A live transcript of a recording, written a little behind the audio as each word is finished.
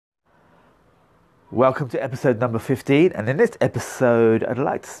Welcome to episode number 15, and in this episode I'd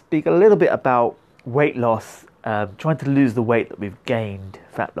like to speak a little bit about weight loss, trying to lose the weight that we've gained,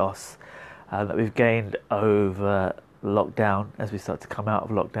 fat loss, that we've gained over lockdown as we start to come out of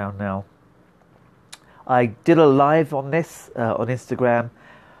lockdown now. I did a live on this on Instagram,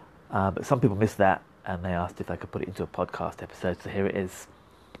 but some people missed that and they asked if I could put it into a podcast episode, so here it is.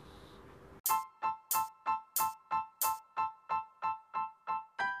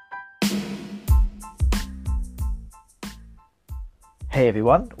 Hey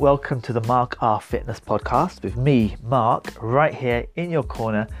everyone, welcome to the Mark R Fitness podcast with me, Mark, right here in your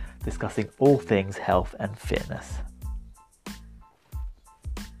corner discussing all things health and fitness.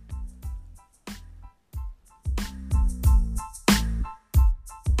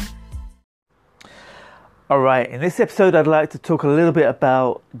 Alright, in this episode I'd like to talk a little bit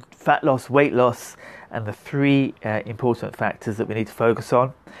about fat loss, weight loss, and the three important factors that we need to focus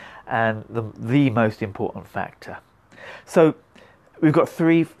on, and the most important factor. So we've got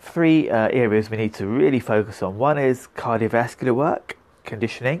three areas we need to really focus on. One is cardiovascular work,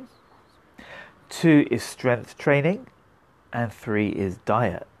 conditioning. 2 is strength training, and 3 is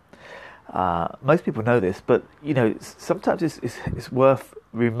diet. Most people know this, but sometimes it's worth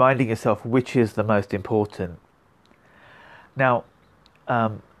reminding yourself which is the most important. Now,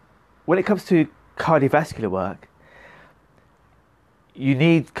 when it comes to cardiovascular work, you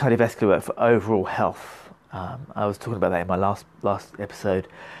need cardiovascular work for overall health. I was talking about that in my last episode.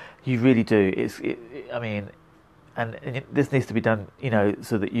 You really do. And this needs to be done,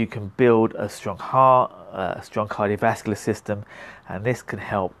 so that you can build a strong heart, a strong cardiovascular system, and this can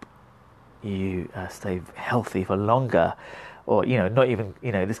help you stay healthy for longer, or not even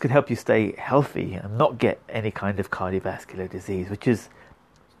this could help you stay healthy and not get any kind of cardiovascular disease, which is,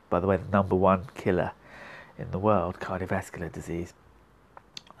 by the way, the number one killer in the world, cardiovascular disease.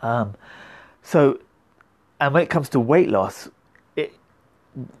 And when it comes to weight loss,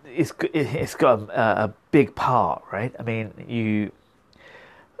 it's got a big part, right? I mean,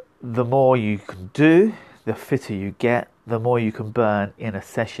 the more you can do, the fitter you get, the more you can burn in a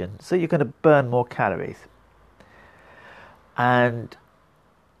session. So you're going to burn more calories, and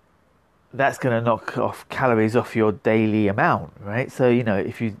that's going to knock off calories off your daily amount, right? So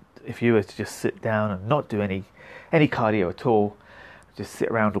if you were to just sit down and not do any cardio at all, just sit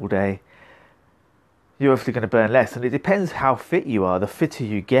around all day, you're obviously going to burn less. And it depends how fit you are. The fitter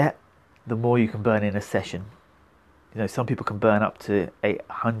you get, the more you can burn in a session. Some people can burn up to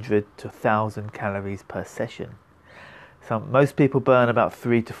 800 to 1,000 calories per session. Most people burn about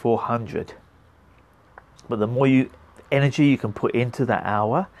 300 to 400. But the more energy you can put into that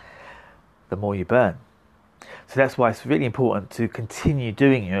hour, the more you burn. So that's why it's really important to continue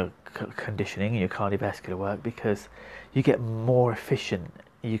doing your conditioning, your cardiovascular work, because you get more efficient.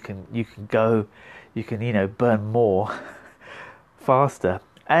 You can burn more faster,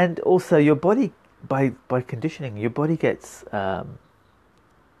 and also your body, by conditioning, your body gets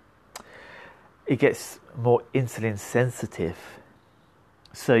it gets more insulin sensitive.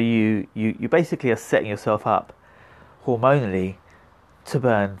 So you basically are setting yourself up hormonally to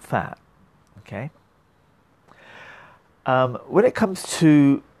burn fat. Okay. When it comes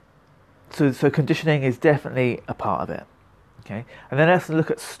to so conditioning is definitely a part of it. Okay, and then let's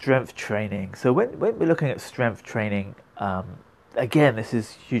look at strength training. So when we're looking at strength training, again, this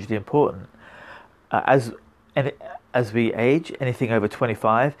is hugely important. As we age, anything over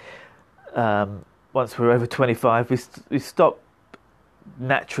 25, once we're over 25, we stop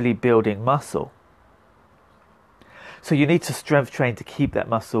naturally building muscle. So you need to strength train to keep that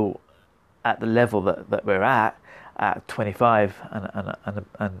muscle at the level that we're at 25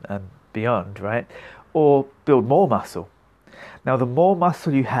 and beyond, right? Or build more muscle. Now, the more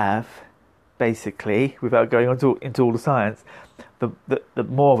muscle you have, basically, without going into all the science, the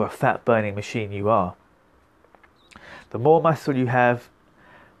more of a fat-burning machine you are. The more muscle you have,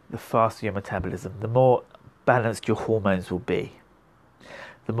 the faster your metabolism, the more balanced your hormones will be.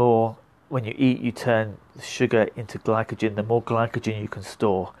 The more, when you eat, you turn sugar into glycogen, the more glycogen you can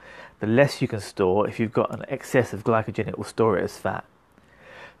store. The less you can store, if you've got an excess of glycogen, it will store it as fat.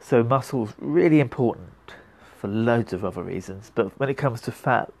 So muscle is really important for loads of other reasons, but when it comes to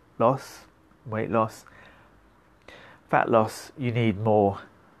fat loss, weight loss, fat loss, you need more.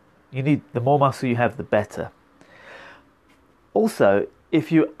 The more muscle you have, the better. Also,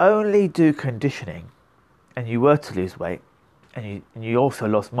 if you only do conditioning and you were to lose weight and you also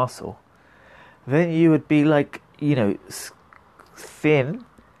lost muscle, then you would be like, thin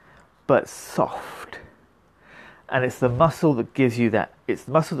but soft. And it's the muscle that gives you that, it's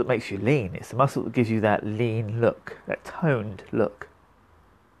the muscle that makes you lean. It's the muscle that gives you that lean look, that toned look.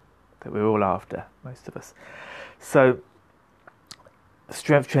 that we're all after, most of us. So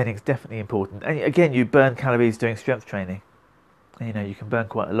strength training is definitely important. And again, you burn calories doing strength training. You can burn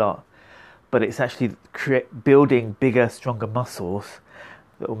quite a lot, but it's actually building bigger, stronger muscles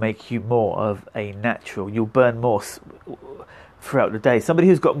that will make you more of a natural. You'll burn more throughout the day. Somebody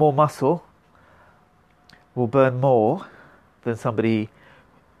who's got more muscle will burn more than somebody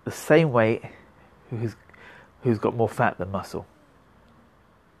the same weight who's got more fat than muscle.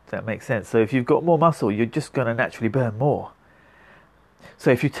 Does that make sense? So if you've got more muscle, you're just going to naturally burn more. So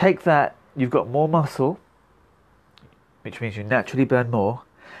if you take that, you've got more muscle, which means you naturally burn more,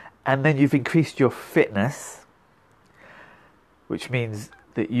 and then you've increased your fitness, which means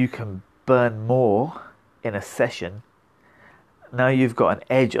that you can burn more in a session. Now you've got an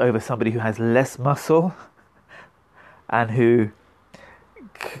edge over somebody who has less muscle and who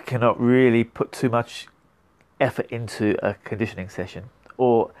cannot really put too much effort into a conditioning session,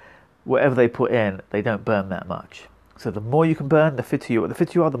 or whatever they put in, they don't burn that much. So the more you can burn, the fitter you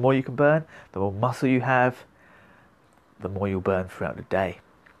are, the more you can burn, the more muscle you have, the more you'll burn throughout the day.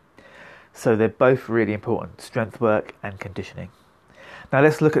 So they're both really important, strength work and conditioning. Now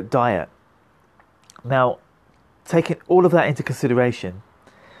let's look at diet. Now, taking all of that into consideration,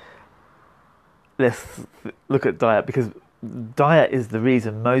 let's look at diet, because diet is the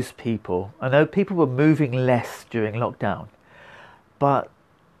reason most people, I know people were moving less during lockdown, but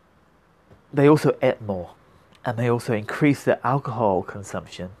they also ate more, and they also increased their alcohol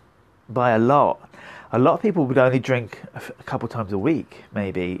consumption by a lot. A lot of people would only drink a couple times a week,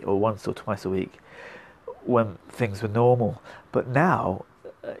 maybe, or once or twice a week when things were normal. But now,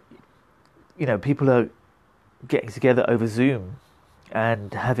 people are getting together over Zoom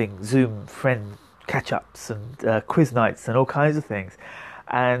and having Zoom friend catch-ups and quiz nights and all kinds of things.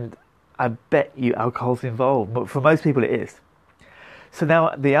 And I bet you alcohol's involved. But for most people it is. So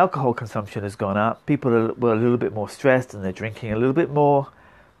now the alcohol consumption has gone up. People were a little bit more stressed and they're drinking a little bit more.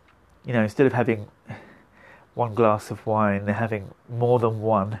 Instead of having one glass of wine, they're having more than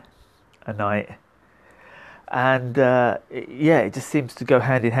one a night. And it just seems to go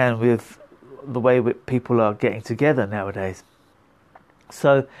hand in hand with the way people are getting together nowadays.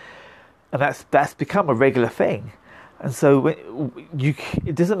 So, and that's become a regular thing. And so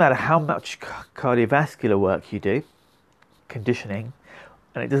it doesn't matter how much cardiovascular work you do, conditioning,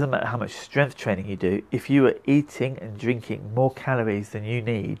 and it doesn't matter how much strength training you do, if you are eating and drinking more calories than you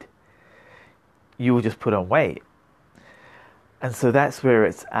need, you will just put on weight. And so that's where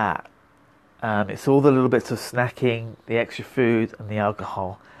it's at. It's all the little bits of snacking, the extra food and the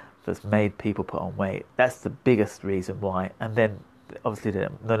alcohol that's made people put on weight. That's the biggest reason why. And then obviously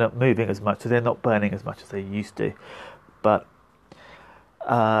they're not moving as much, so they're not burning as much as they used to. But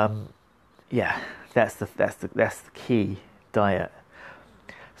that's the key diet.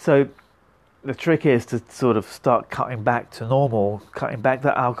 So the trick is to sort of start cutting back to normal, cutting back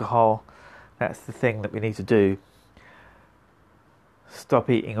that alcohol. That's the thing that we need to do. Stop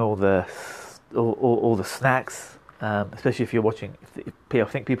eating all the snacks, especially if you're watching. I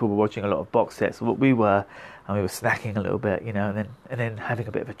think people were watching a lot of box sets. What we were, and we were snacking a little bit, and then having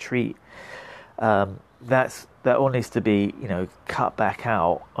a bit of a treat. That all needs to be, cut back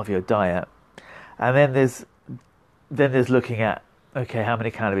out of your diet. And then there's looking at, okay, how many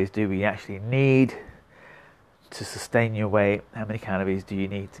calories do we actually need to sustain your weight? How many calories do you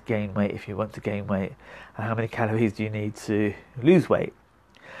need to gain weight if you want to gain weight? And how many calories do you need to lose weight?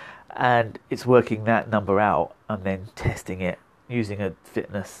 And it's working that number out and then testing it using a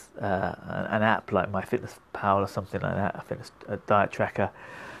fitness, an app like MyFitnessPal or something like that, a diet tracker,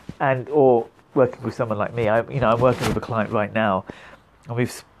 or working with someone like me. I'm working with a client right now, and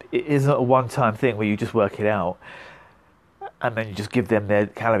it isn't a one-time thing where you just work it out and then you just give them their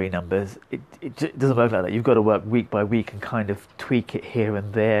calorie numbers. It doesn't work like that. You've got to work week by week and kind of tweak it here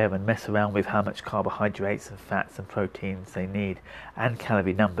and there and mess around with how much carbohydrates and fats and proteins they need and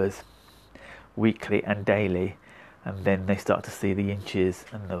calorie numbers weekly and daily. And then they start to see the inches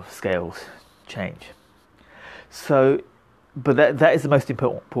and the scales change. So, but that is the most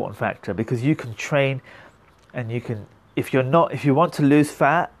important factor, because you can train and you can, if you want to lose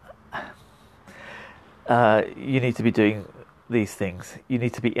fat, you need to be doing these things. You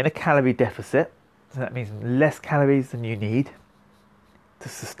need to be in a calorie deficit. So that means less calories than you need to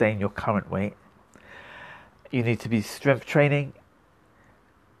sustain your current weight. You need to be strength training,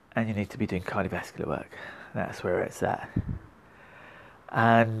 and you need to be doing cardiovascular work. That's where it's at.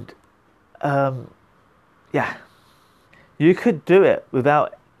 And you could do it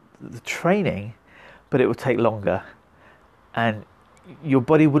without the training, but it would take longer, and your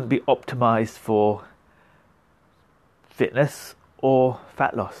body wouldn't be optimized for fitness or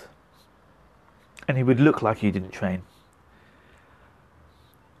fat loss. and it would look like you didn't train.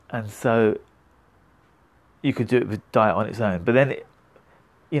 And so you could do it with diet on its own. But then,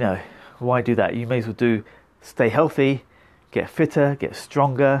 why do that? You may as well stay healthy, get fitter, get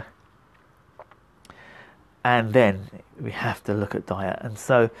stronger. And then we have to look at diet. And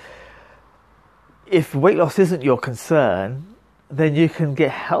so if weight loss isn't your concern, then you can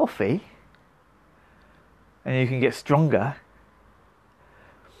get healthy and you can get stronger.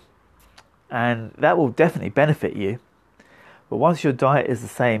 And that will definitely benefit you. But once your diet is the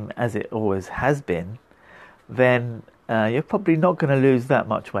same as it always has been, then you're probably not going to lose that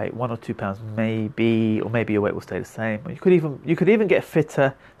much weight, 1 or 2 pounds maybe, or maybe your weight will stay the same. Or you could even get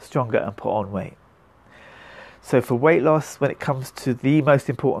fitter, stronger, and put on weight. So for weight loss, when it comes to the most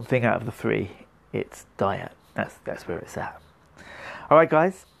important thing out of the three, it's diet. That's where it's at. All right,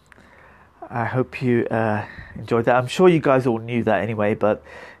 guys. I hope you enjoyed that. I'm sure you guys all knew that anyway, but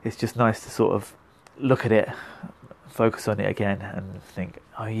it's just nice to sort of look at it, focus on it again, and think,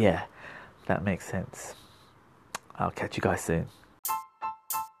 oh yeah, that makes sense. I'll catch you guys soon.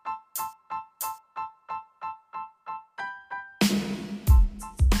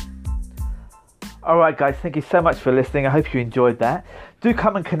 Alright guys, thank you so much for listening. I hope you enjoyed that. Do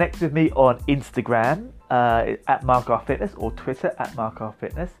come and connect with me on Instagram at Mark R Fitness, or Twitter at Mark R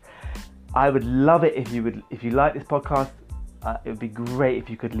Fitness. I would love it if you like this podcast. It would be great if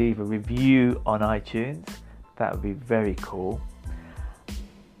you could leave a review on iTunes. That would be very cool.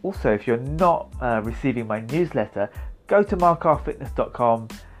 Also, if you're not receiving my newsletter, go to markrfitness.com,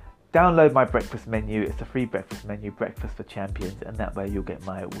 download my breakfast menu. It's a free breakfast menu, Breakfast for Champions, and that way you'll get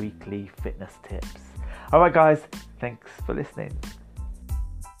my weekly fitness tips. All right, guys, thanks for listening.